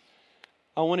 weeks,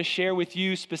 I want to share with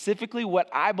you specifically what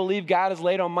I believe God has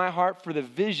laid on my heart for the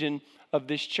vision of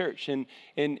this church. And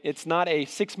it's not a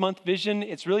 6-month vision.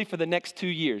 It's really for the next 2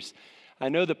 years. I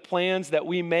know the plans that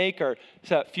we make are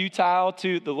futile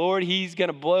to the Lord. He's going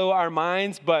to blow our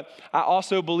minds. But I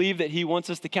also believe that he wants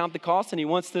us to count the cost and he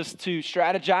wants us to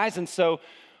strategize. And so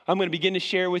I'm going to begin to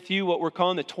share with you what we're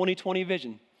calling the 2020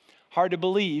 vision. Hard to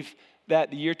believe that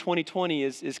the year 2020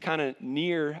 is kind of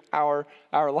near our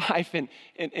life. And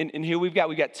here we've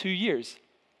got 2 years.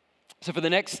 So for the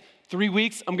next 3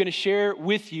 weeks, I'm going to share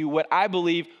with you what I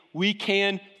believe we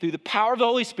can, through the power of the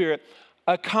Holy Spirit,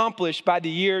 accomplish by the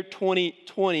year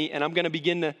 2020. And I'm going to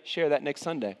begin to share that next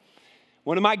Sunday.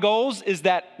 One of my goals is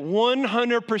that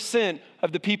 100%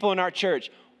 of the people in our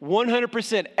church,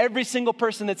 100%, every single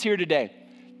person that's here today,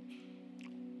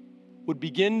 would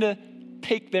begin to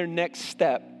take their next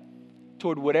step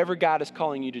toward whatever God is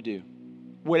calling you to do.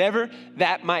 Whatever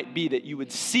that might be, that you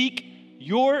would seek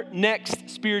your next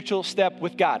spiritual step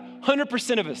with God.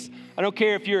 100% of us. I don't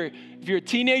care if you're a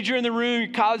teenager in the room, you're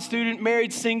a college student,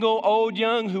 married, single, old,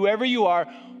 young, whoever you are,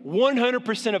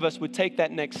 100% of us would take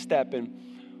that next step.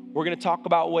 And we're going to talk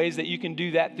about ways that you can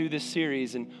do that through this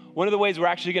series. And one of the ways we're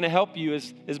actually going to help you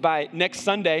is by next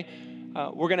Sunday,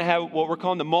 we're going to have what we're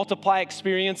calling the Multiply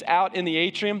Experience out in the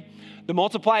atrium. The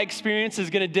Multiply Experience is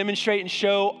going to demonstrate and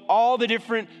show all the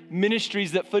different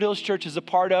ministries that Foothills Church is a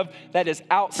part of that is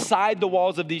outside the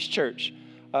walls of these church,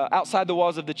 outside the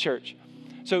walls of the church.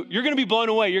 So you're going to be blown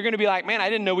away. You're going to be like, man,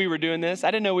 I didn't know we were doing this. I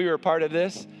didn't know we were a part of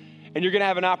this. And you're going to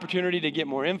have an opportunity to get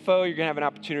more info. You're going to have an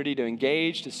opportunity to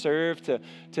engage, to serve,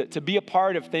 to be a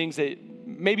part of things that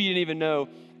maybe you didn't even know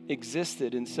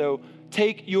existed. And so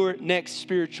take your next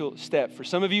spiritual step. For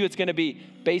some of you, it's going to be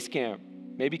base camp,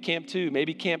 maybe camp 2,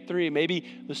 maybe camp 3, maybe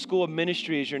the school of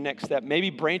ministry is your next step. Maybe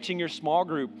branching your small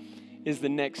group is the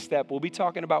next step. We'll be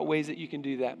talking about ways that you can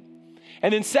do that.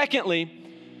 And then secondly,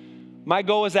 my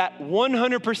goal is that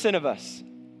 100% of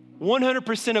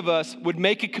us would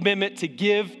make a commitment to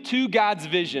give to God's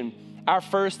vision our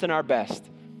first and our best.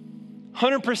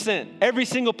 100%, every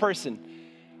single person.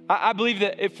 I believe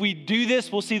that if we do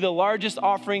this, we'll see the largest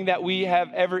offering that we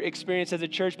have ever experienced as a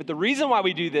church. But the reason why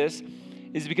we do this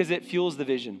is because it fuels the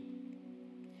vision.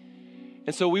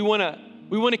 And so we want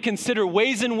to consider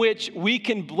ways in which we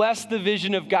can bless the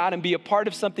vision of God and be a part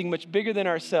of something much bigger than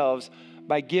ourselves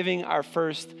by giving our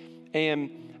first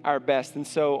and our best. And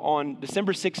so on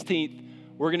December 16th,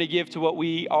 we're going to give to what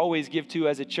we always give to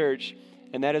as a church,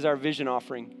 and that is our vision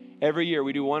offering. Every year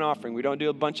we do one offering. We don't do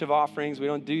a bunch of offerings. We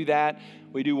don't do that.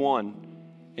 We do one.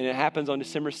 And it happens on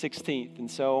December 16th. And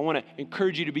so I want to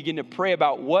encourage you to begin to pray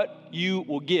about what you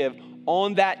will give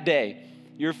on that day,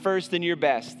 your first and your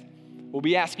best. We'll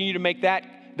be asking you to make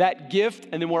that gift,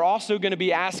 and then we're also going to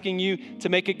be asking you to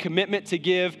make a commitment to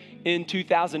give in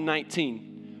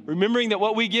 2019. Remembering that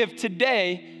what we give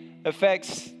today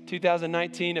affects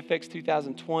 2019, affects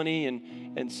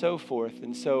 2020, and so forth.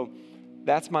 And so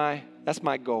that's my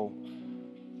goal.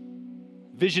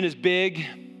 Vision is big.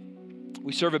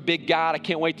 We serve a big God. I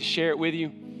can't wait to share it with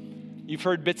you. You've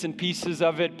heard bits and pieces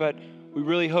of it, but we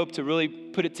really hope to really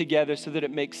put it together so that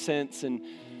it makes sense. And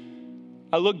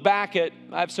I look back I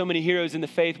have so many heroes in the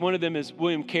faith. One of them is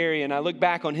William Carey, and I look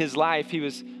back on his life. He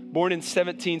was born in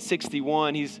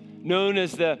 1761. He's known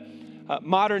as the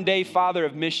modern day father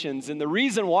of missions. And the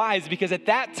reason why is because at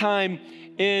that time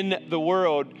in the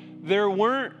world, there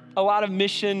weren't a lot of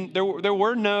there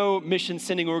were no mission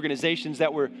sending organizations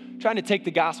that were trying to take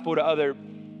the gospel to other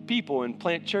people and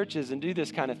plant churches and do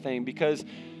this kind of thing, because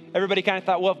everybody kind of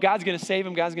thought, well, if God's going to save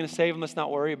them, God's going to save them. Let's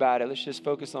not worry about it. Let's just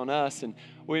focus on us. And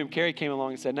William Carey came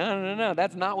along and said, no,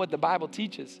 that's not what the Bible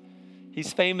teaches.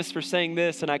 He's famous for saying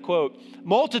this, and I quote,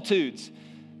 "Multitudes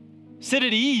sit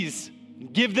at ease,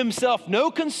 give themselves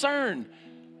no concern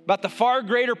about the far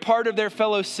greater part of their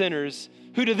fellow sinners,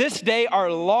 who to this day are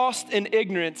lost in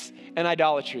ignorance and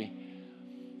idolatry."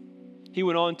 He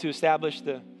went on to establish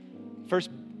the First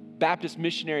Baptist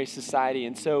Missionary Society.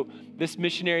 And so this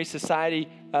missionary society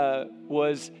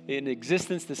was in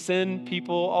existence to send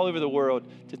people all over the world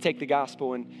to take the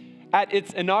gospel. And at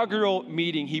its inaugural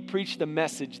meeting, he preached a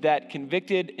message that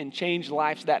convicted and changed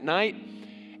lives that night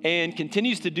and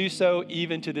continues to do so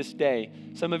even to this day.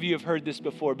 Some of you have heard this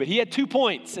before, but he had 2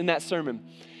 points in that sermon.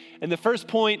 And the first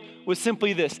point was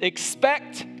simply this: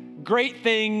 expect great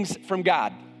things from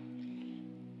God.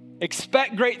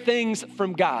 Expect great things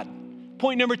from God.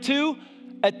 Point number 2,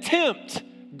 attempt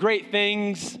great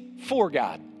things for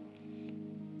God.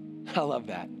 I love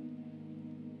that.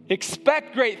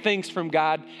 Expect great things from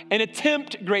God and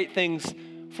attempt great things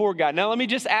for God. Now, let me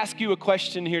just ask you a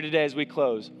question here today as we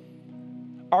close.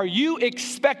 Are you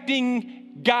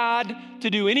expecting God to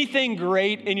do anything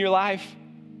great in your life?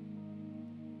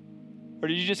 Or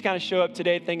did you just kind of show up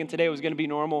today thinking today was going to be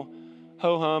normal,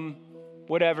 ho-hum,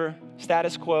 whatever,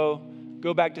 status quo,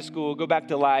 go back to school, go back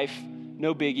to life,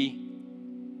 no biggie?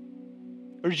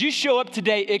 Or did you show up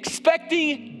today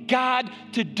expecting God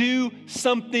to do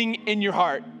something in your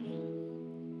heart?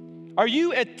 Are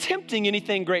you attempting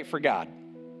anything great for God?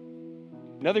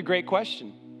 Another great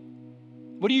question.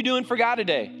 What are you doing for God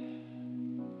today?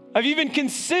 Have you even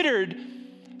considered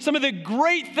some of the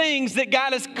great things that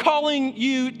God is calling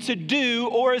you to do?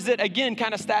 Or is it, again,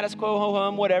 kind of status quo,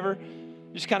 ho-hum, whatever?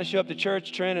 You just kind of show up to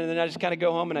church, Trent, and then I just kind of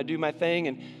go home and I do my thing,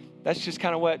 and that's just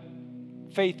kind of what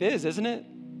faith is, isn't it?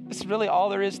 That's really all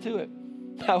there is to it.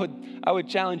 I would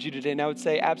challenge you today, and I would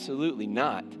say absolutely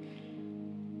not.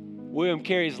 William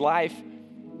Carey's life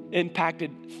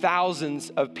impacted thousands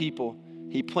of people.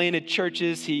 He planted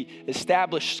churches, he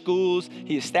established schools,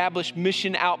 he established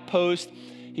mission outposts.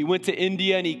 He went to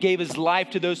India and he gave his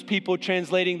life to those people,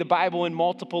 translating the Bible in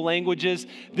multiple languages.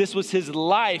 This was his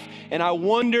life. And I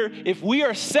wonder if we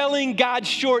are selling God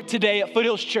short today at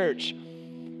Foothills Church.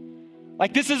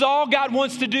 Like, this is all God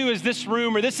wants to do is this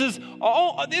room, or this is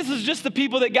just the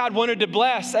people that God wanted to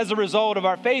bless as a result of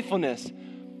our faithfulness.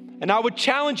 And I would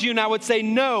challenge you and I would say,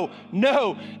 no,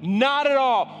 not at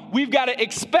all. We've got to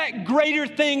expect greater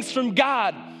things from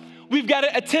God. We've got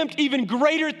to attempt even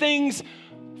greater things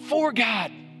for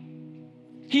God.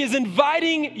 He is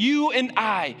inviting you and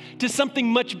I to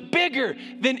something much bigger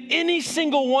than any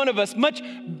single one of us, much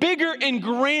bigger and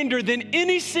grander than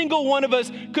any single one of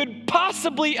us could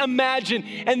possibly imagine.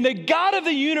 And the God of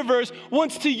the universe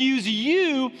wants to use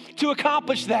you to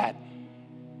accomplish that.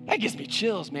 That gives me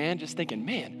chills, man, just thinking,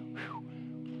 man,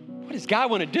 what does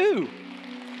God want to do?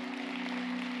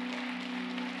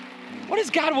 What does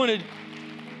God want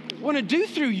to do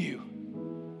through you?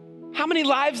 How many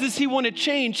lives does he want to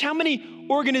change? How many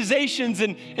organizations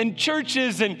and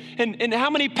churches and how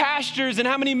many pastors and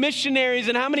how many missionaries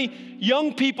and how many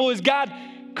young people is God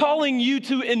calling you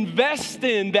to invest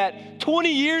in, that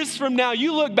 20 years from now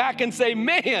you look back and say,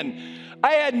 man,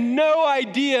 I had no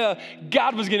idea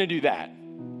God was going to do that.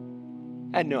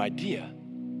 I had no idea.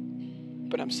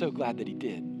 But I'm so glad that he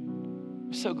did.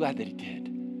 I'm so glad that he did.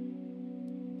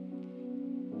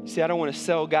 See, I don't want to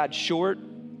sell God short.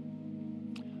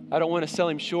 I don't want to sell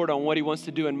him short on what he wants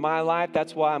to do in my life.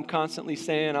 That's why I'm constantly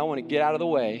saying, I want to get out of the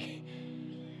way.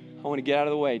 I want to get out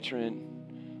of the way, Trent.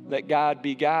 Let God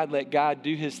be God. Let God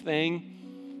do his thing.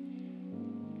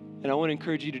 And I want to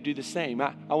encourage you to do the same.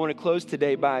 I want to close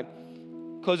today by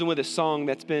closing with a song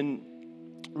that's been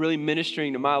really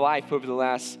ministering to my life over the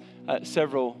last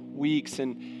several weeks.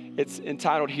 And it's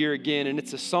entitled Here Again. And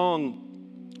it's a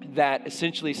song that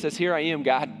essentially says, here I am,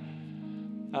 God.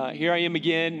 Here I am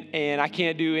again, and I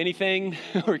can't do anything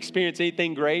or experience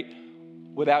anything great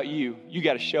without you. You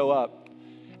got to show up.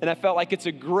 And I felt like it's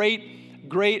a great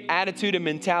attitude and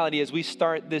mentality as we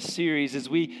start this series, as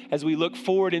we look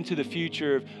forward into the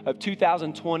future of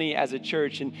 2020 as a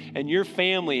church and your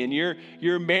family and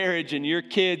your marriage and your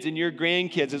kids and your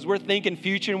grandkids. As we're thinking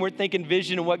future and we're thinking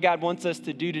vision and what God wants us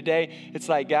to do today, it's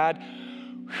like, God,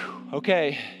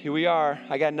 okay, here we are.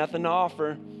 I got nothing to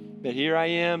offer, but here I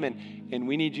am, and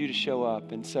we need you to show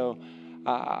up. And so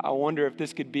I wonder if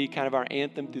this could be kind of our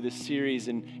anthem through this series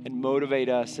and motivate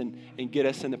us and get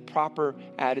us in the proper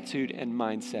attitude and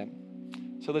mindset.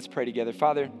 So let's pray together.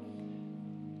 Father,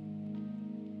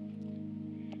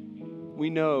 we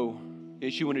know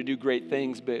that you want to do great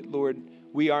things, but Lord,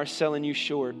 we are selling you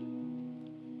short.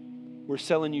 We're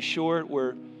selling you short.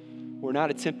 We're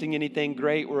not attempting anything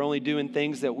great. We're only doing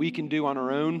things that we can do on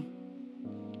our own.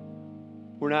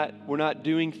 We're not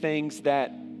doing things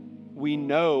that we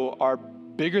know are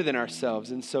bigger than ourselves.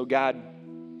 And so God,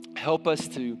 help us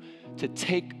to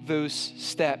take those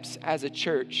steps as a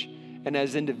church and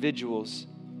as individuals,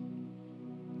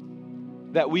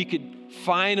 that we could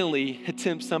finally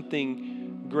attempt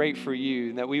something great for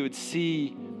you, that we would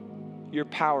see your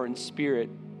power and spirit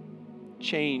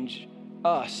change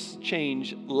us,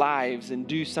 change lives, and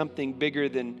do something bigger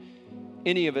than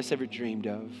any of us ever dreamed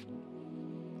of.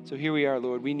 So here we are,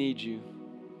 Lord. We need you.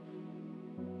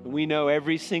 And we know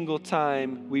every single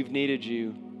time we've needed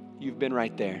you, you've been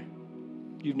right there.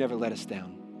 You've never let us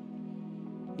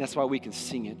down. That's why we can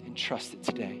sing it and trust it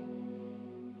today.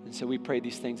 And so we pray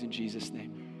these things in Jesus'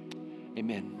 name.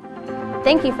 Amen.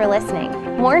 Thank you for listening.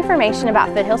 More information about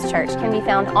Foothills Church can be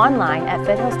found online at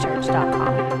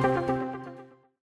foothillschurch.com.